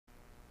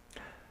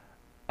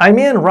I'm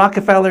in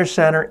Rockefeller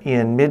Center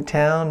in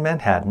Midtown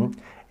Manhattan,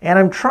 and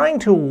I'm trying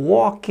to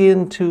walk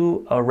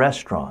into a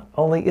restaurant,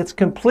 only it's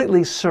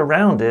completely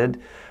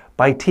surrounded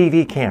by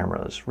TV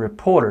cameras,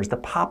 reporters, the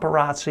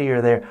paparazzi are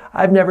there.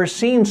 I've never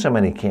seen so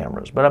many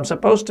cameras, but I'm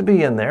supposed to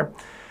be in there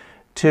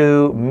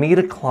to meet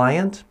a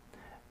client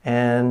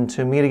and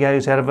to meet a guy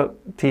who's head of a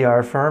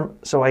PR firm.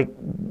 So I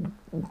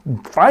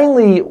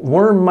finally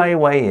worm my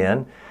way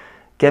in,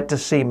 get to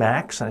see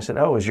Max, and I said,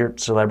 "Oh, is your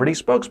celebrity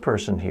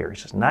spokesperson here?" He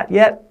says, "Not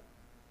yet.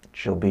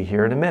 She'll be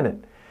here in a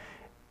minute."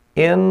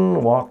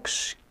 In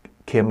walks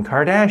Kim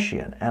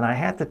Kardashian, and I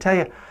have to tell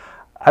you,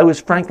 I was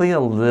frankly a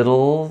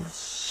little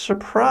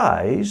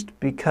surprised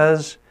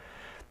because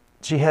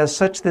she has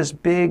such this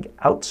big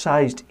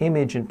outsized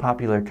image in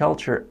popular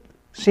culture.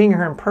 Seeing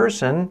her in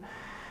person,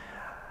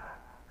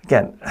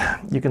 again,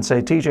 you can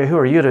say, "TJ, who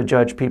are you to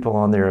judge people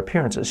on their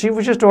appearances?" She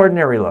was just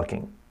ordinary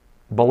looking,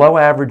 below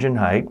average in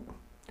height,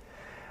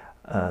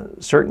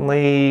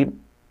 certainly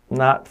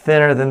not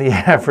thinner than the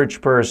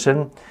average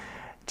person.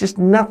 Just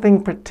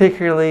nothing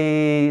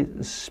particularly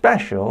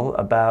special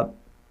about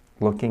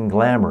looking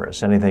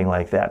glamorous, anything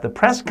like that. The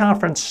press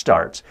conference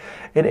starts,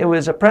 and it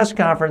was a press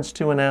conference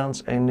to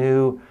announce a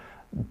new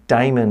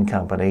diamond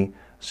company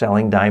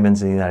selling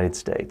diamonds in the United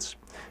States.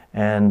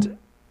 And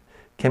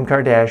Kim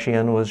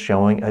Kardashian was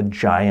showing a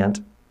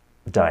giant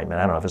diamond.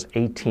 I don't know if it was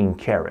 18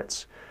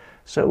 carats.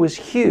 So it was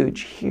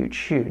huge, huge,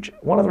 huge.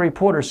 One of the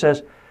reporters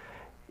says,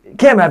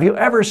 "Kim, have you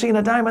ever seen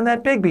a diamond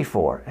that big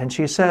before?" And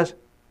she says,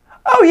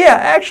 "Oh yeah,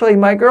 actually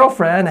my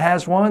girlfriend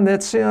has one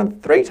that's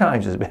 3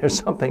 times as big," or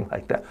something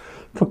like that.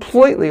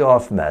 Completely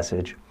off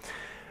message.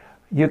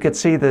 You could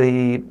see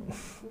the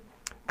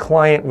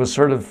client was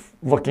sort of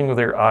looking with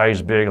their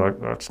eyes big, like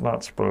that's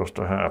not supposed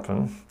to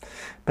happen.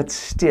 But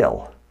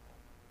still,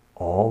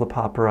 all the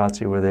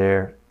paparazzi were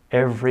there,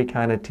 every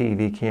kind of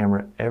TV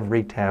camera,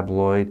 every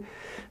tabloid.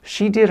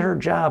 She did her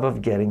job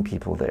of getting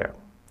people there.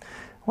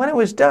 When it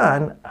was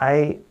done,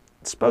 I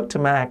spoke to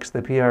Max,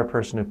 the PR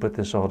person who put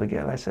this all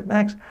together. I said,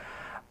 "Max,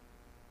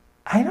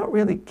 I don't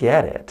really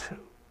get it.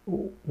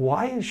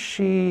 Why is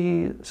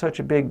she such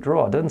a big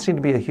draw? Doesn't seem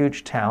to be a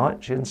huge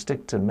talent. She didn't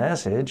stick to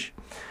message.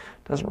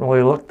 Doesn't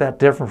really look that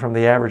different from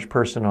the average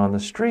person on the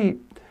street.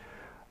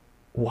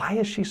 Why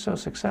is she so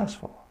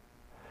successful?"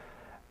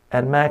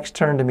 And Max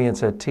turned to me and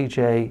said,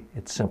 "TJ,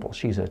 it's simple.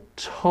 She's a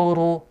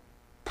total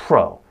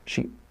pro.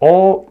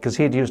 Because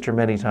he had used her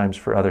many times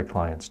for other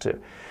clients too.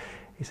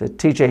 He said,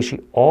 "TJ, she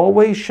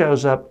always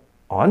shows up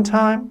on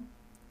time,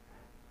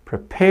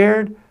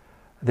 prepared.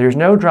 There's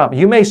no drama.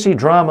 You may see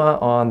drama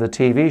on the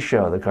TV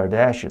show, The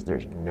Kardashians.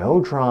 There's no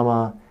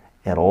drama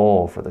at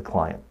all for the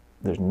client.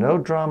 There's no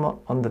drama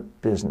on the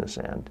business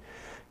end.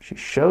 She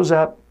shows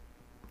up.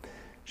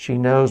 She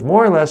knows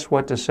more or less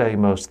what to say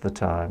most of the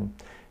time.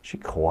 She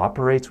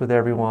cooperates with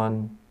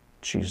everyone.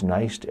 She's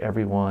nice to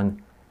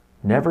everyone.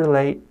 Never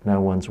late. No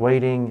one's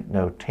waiting.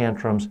 No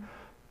tantrums.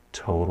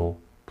 Total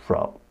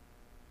pro."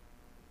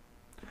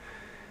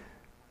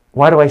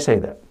 Why do I say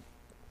that?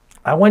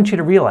 I want you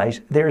to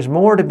realize there's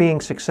more to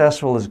being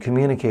successful as a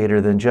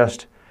communicator than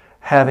just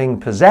having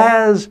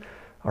pizzazz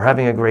or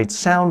having a great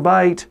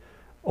soundbite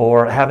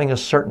or having a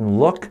certain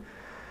look.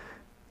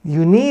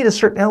 You need a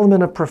certain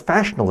element of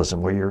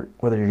professionalism whether you're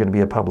going to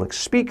be a public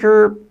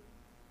speaker,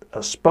 a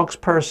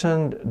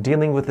spokesperson,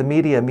 dealing with the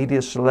media, a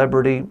media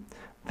celebrity.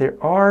 There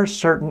are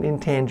certain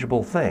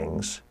intangible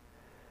things.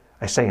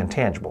 I say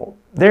intangible.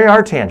 They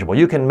are tangible.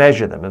 You can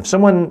measure them. If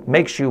someone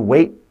makes you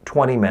wait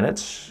 20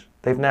 minutes,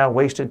 they've now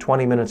wasted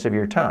 20 minutes of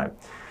your time.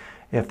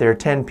 If there are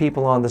 10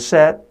 people on the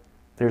set,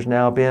 there's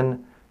now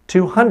been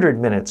 200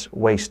 minutes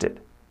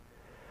wasted.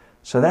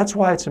 So that's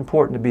why it's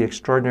important to be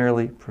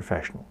extraordinarily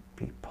professional.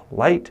 Be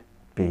polite,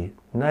 be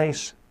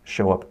nice,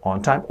 show up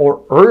on time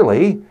or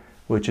early,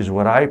 which is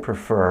what I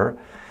prefer.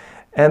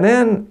 And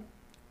then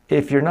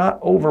if you're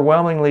not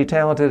overwhelmingly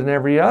talented in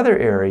every other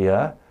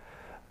area,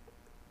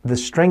 the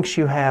strengths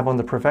you have on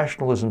the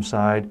professionalism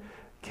side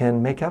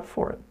can make up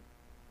for it.